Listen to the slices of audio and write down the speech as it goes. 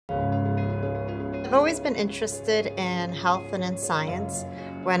I've always been interested in health and in science.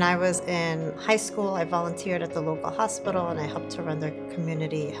 When I was in high school, I volunteered at the local hospital and I helped to run their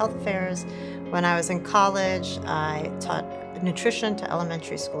community health fairs. When I was in college, I taught nutrition to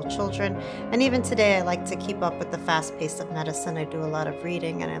elementary school children. And even today, I like to keep up with the fast pace of medicine. I do a lot of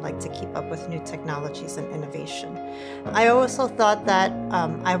reading and I like to keep up with new technologies and innovation. I also thought that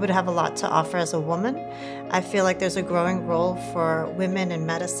I would have a lot to offer as a woman. I feel like there's a growing role for women in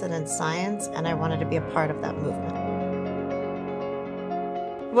medicine and science, and I wanted to be a part of that movement.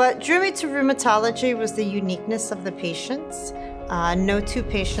 What drew me to rheumatology was the uniqueness of the patients. No two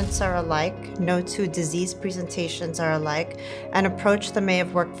patients are alike, no two disease presentations are alike. An approach that may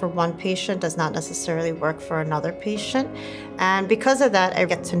have worked for one patient does not necessarily work for another patient. And because of that, I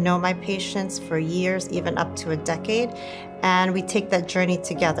get to know my patients for years, even up to a decade, and we take that journey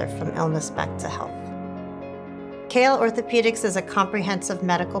together from illness back to health. KL Orthopedics is a comprehensive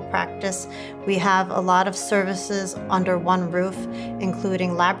medical practice. We have a lot of services under one roof,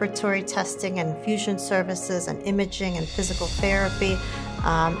 including laboratory testing and infusion services and imaging and physical therapy,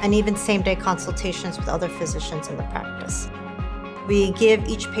 and even same-day consultations with other physicians in the practice. We give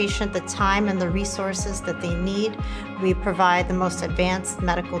each patient the time and the resources that they need. We provide the most advanced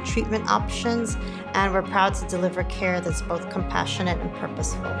medical treatment options, and we're proud to deliver care that's both compassionate and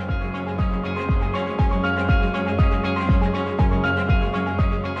purposeful.